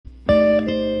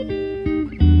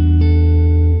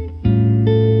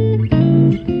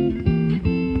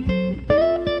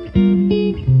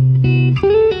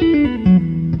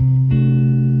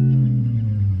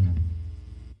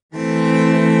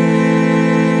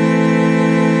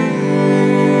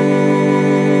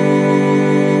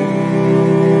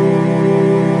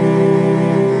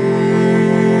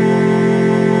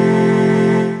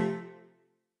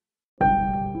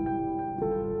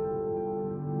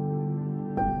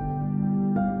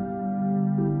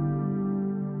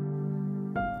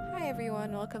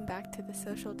welcome back to the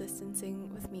Social Distancing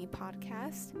with Me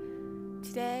podcast.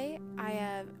 Today, I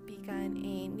have begun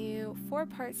a new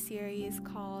 4-part series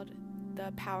called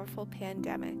The Powerful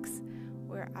Pandemics,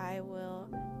 where I will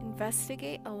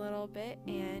investigate a little bit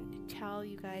and tell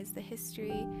you guys the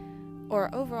history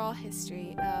or overall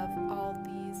history of all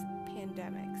these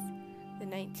pandemics. The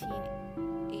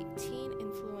 1918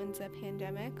 influenza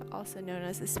pandemic, also known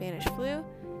as the Spanish flu,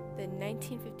 the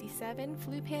 1957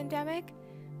 flu pandemic,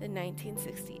 the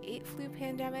 1968 flu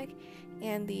pandemic,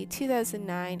 and the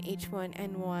 2009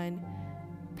 H1N1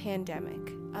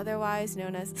 pandemic, otherwise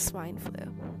known as the swine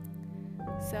flu.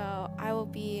 So I will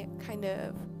be kind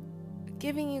of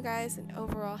giving you guys an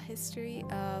overall history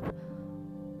of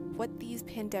what these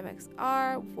pandemics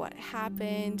are, what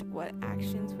happened, what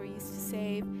actions were used to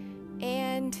save,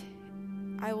 and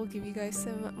I will give you guys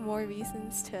some more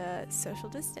reasons to social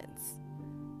distance.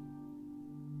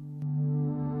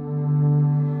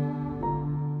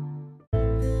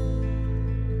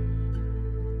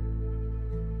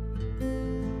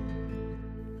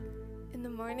 In the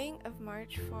morning of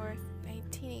March 4th,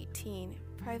 1918,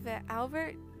 Private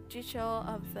Albert Gichel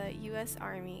of the U.S.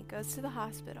 Army goes to the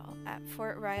hospital at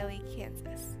Fort Riley,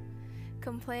 Kansas,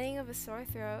 complaining of a sore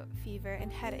throat, fever,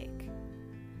 and headache.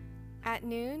 At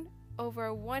noon,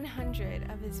 over 100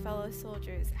 of his fellow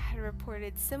soldiers had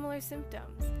reported similar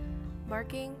symptoms,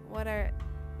 marking what are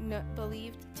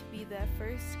believed to be the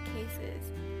first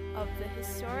cases of the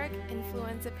historic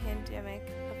influenza pandemic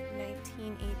of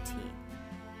 1918,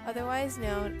 otherwise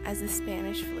known as the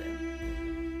Spanish flu.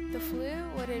 The flu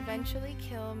would eventually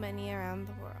kill many around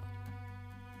the world.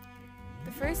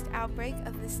 The first outbreak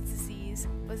of this disease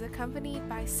was accompanied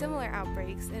by similar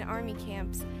outbreaks in army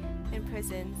camps and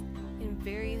prisons in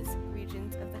various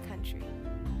regions of the country.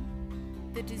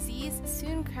 The disease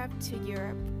soon crept to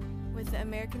Europe, with the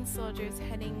American soldiers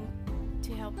heading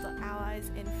to help the Allies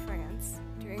in France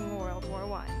during World War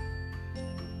I.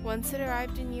 Once it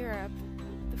arrived in Europe,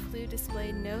 the flu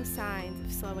displayed no signs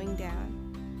of slowing down.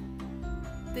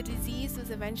 The disease was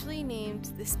eventually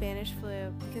named the Spanish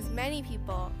flu because many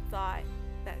people thought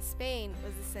that Spain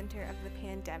was the center of the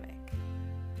pandemic.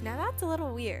 Now that's a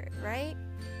little weird, right?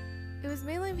 It was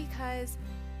mainly because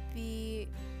the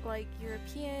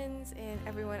Europeans and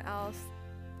everyone else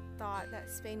thought that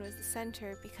Spain was the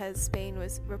center because Spain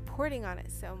was reporting on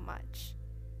it so much.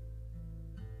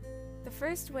 The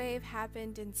first wave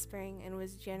happened in spring and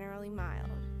was generally mild.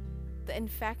 The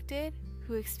infected,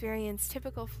 who experienced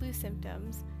typical flu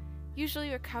symptoms,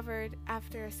 usually recovered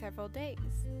after several days,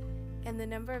 and the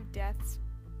number of deaths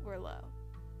were low.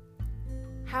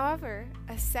 However,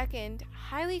 a second,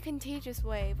 highly contagious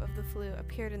wave of the flu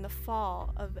appeared in the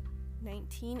fall of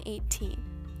 1918.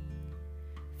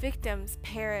 Victims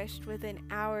perished within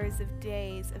hours of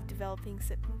days of developing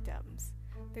symptoms,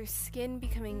 their skin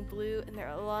becoming blue and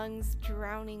their lungs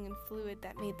drowning in fluid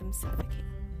that made them suffocate.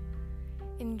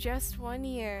 In just 1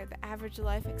 year, the average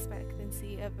life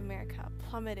expectancy of America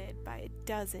plummeted by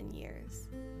 12 years.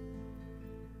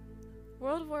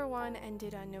 World War I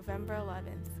ended on November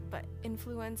 11th, but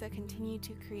influenza continued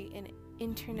to create an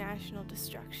international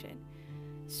destruction,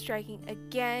 striking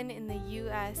again in the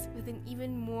U.S. with an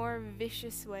even more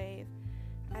vicious wave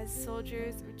as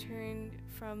soldiers returned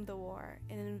from the war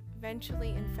and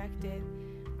eventually infected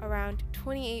around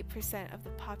 28% of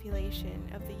the population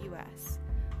of the U.S.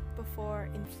 before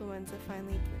influenza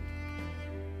finally bloomed.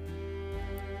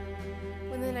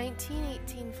 When the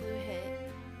 1918 flu hit,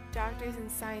 doctors and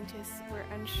scientists were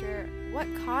unsure what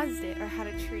caused it or how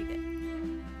to treat it.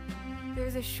 There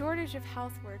was a shortage of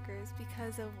health workers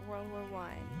because of World War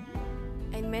I,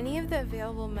 and many of the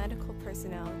available medical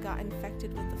personnel got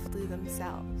infected with the flu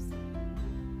themselves.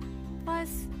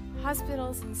 Plus,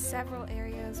 hospitals in several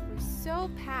areas were so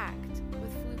packed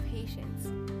with flu patients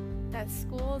that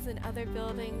schools and other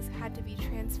buildings had to be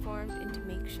transformed into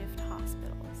makeshift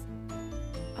hospitals.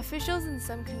 Officials in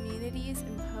some communities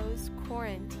imposed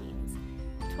quarantines,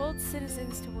 told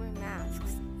citizens to wear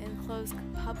masks, and closed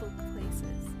public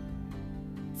places.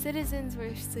 Citizens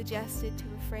were suggested to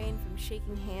refrain from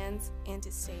shaking hands and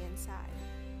to stay inside,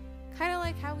 kind of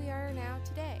like how we are now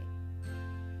today.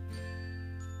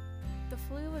 The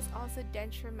flu was also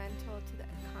detrimental to the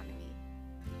economy.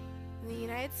 In the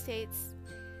United States,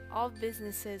 all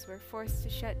businesses were forced to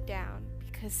shut down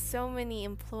because so many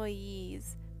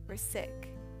employees were sick.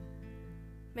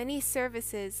 Many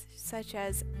services, such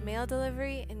as mail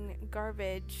delivery and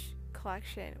garbage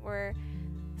collection, were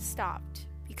stopped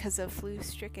because of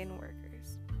flu-stricken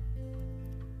workers.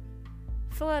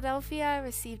 Philadelphia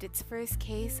received its first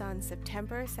case on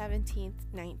September 17,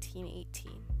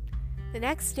 1918. The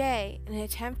next day, in an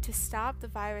attempt to stop the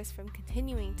virus from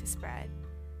continuing to spread,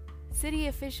 city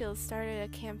officials started a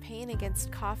campaign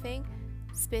against coughing,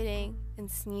 spitting, and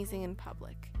sneezing in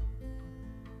public.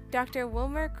 Dr.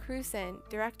 Wilmer Cruzen,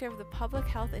 director of the Public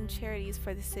Health and Charities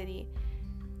for the city,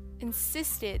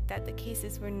 insisted that the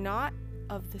cases were not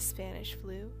of the Spanish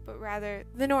flu, but rather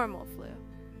the normal flu.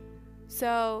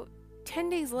 So, 10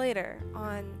 days later,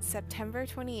 on September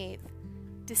 28th,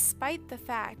 despite the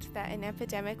fact that an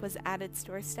epidemic was at its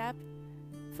doorstep,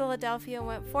 Philadelphia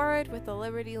went forward with the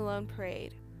Liberty Loan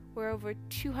Parade, where over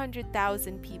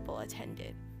 200,000 people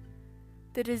attended.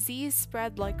 The disease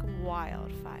spread like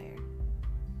wildfire.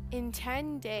 In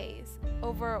 10 days,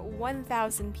 over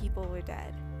 1,000 people were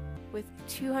dead, with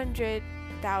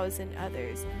 200,000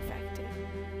 others infected.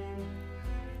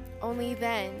 Only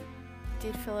then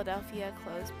did Philadelphia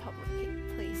close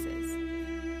public places.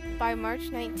 By March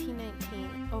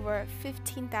 1919, over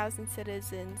 15,000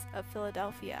 citizens of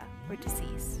Philadelphia were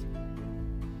deceased.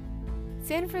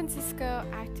 San Francisco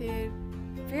acted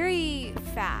very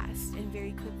fast and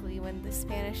very quickly when the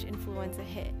Spanish influenza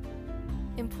hit,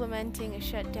 implementing a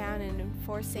shutdown and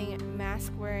enforcing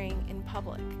mask wearing in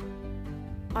public.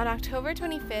 On October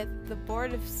 25th, the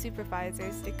Board of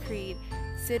Supervisors decreed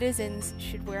citizens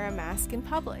should wear a mask in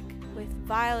public, with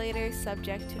violators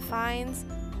subject to fines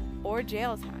or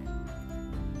jail time.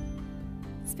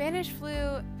 Spanish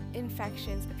flu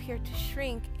infections appeared to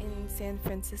shrink in San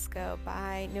Francisco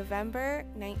by November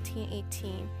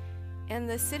 1918, and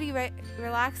the city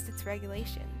relaxed its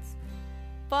regulations.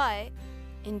 But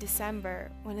in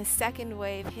December, when a second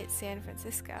wave hit San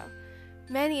Francisco,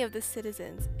 many of the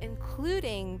citizens,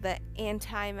 including the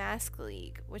Anti-Mask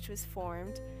League, which was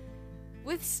formed,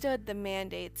 withstood the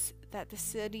mandates that the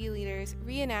city leaders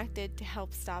reenacted to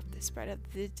help stop the spread of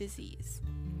the disease.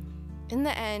 In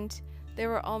the end, there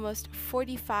were almost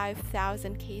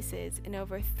 45,000 cases and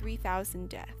over 3,000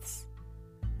 deaths.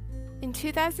 In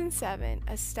 2007,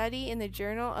 a study in the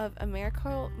Journal of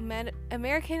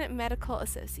American Medical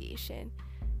Association,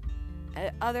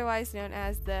 otherwise known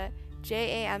as the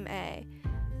JAMA,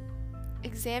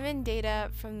 examined data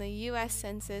from the U.S.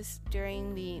 Census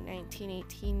during the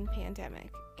 1918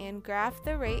 pandemic and graphed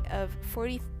the rate of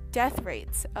death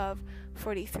rates of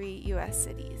 43 U.S.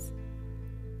 cities.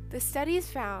 The studies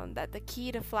found that the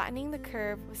key to flattening the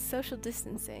curve was social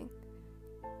distancing,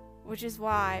 which is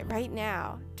why, right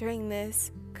now, during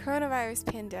this coronavirus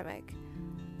pandemic,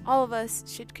 all of us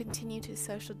should continue to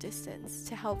social distance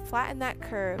to help flatten that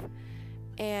curve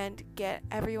and get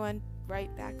everyone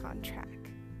right back on track.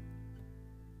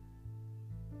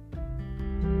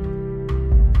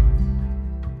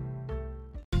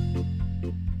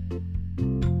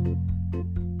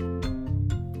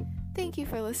 Thank you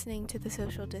for listening to the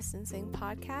Social Distancing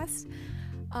Podcast.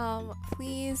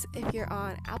 Please, if you're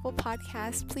on Apple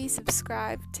Podcasts, please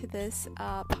subscribe to this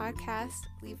podcast,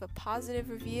 leave a positive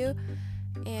review,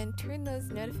 and turn those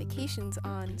notifications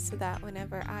on so that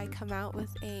whenever I come out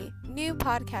with a new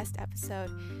podcast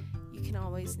episode, you can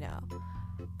always know.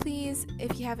 Please,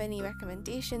 if you have any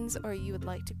recommendations or you would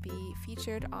like to be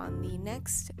featured on the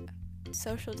next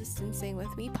Social Distancing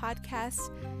with Me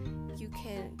podcast, you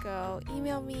can go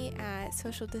email me at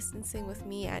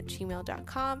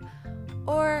socialdistancingwithme@gmail.com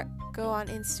or go on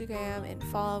Instagram and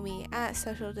follow me at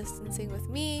Social Distancing with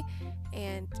Me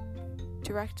and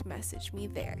direct message me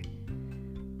there.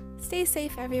 Stay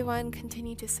safe, everyone.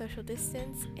 Continue to social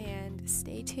distance and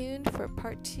stay tuned for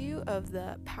part 2 of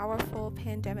the Powerful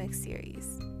Pandemic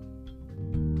series.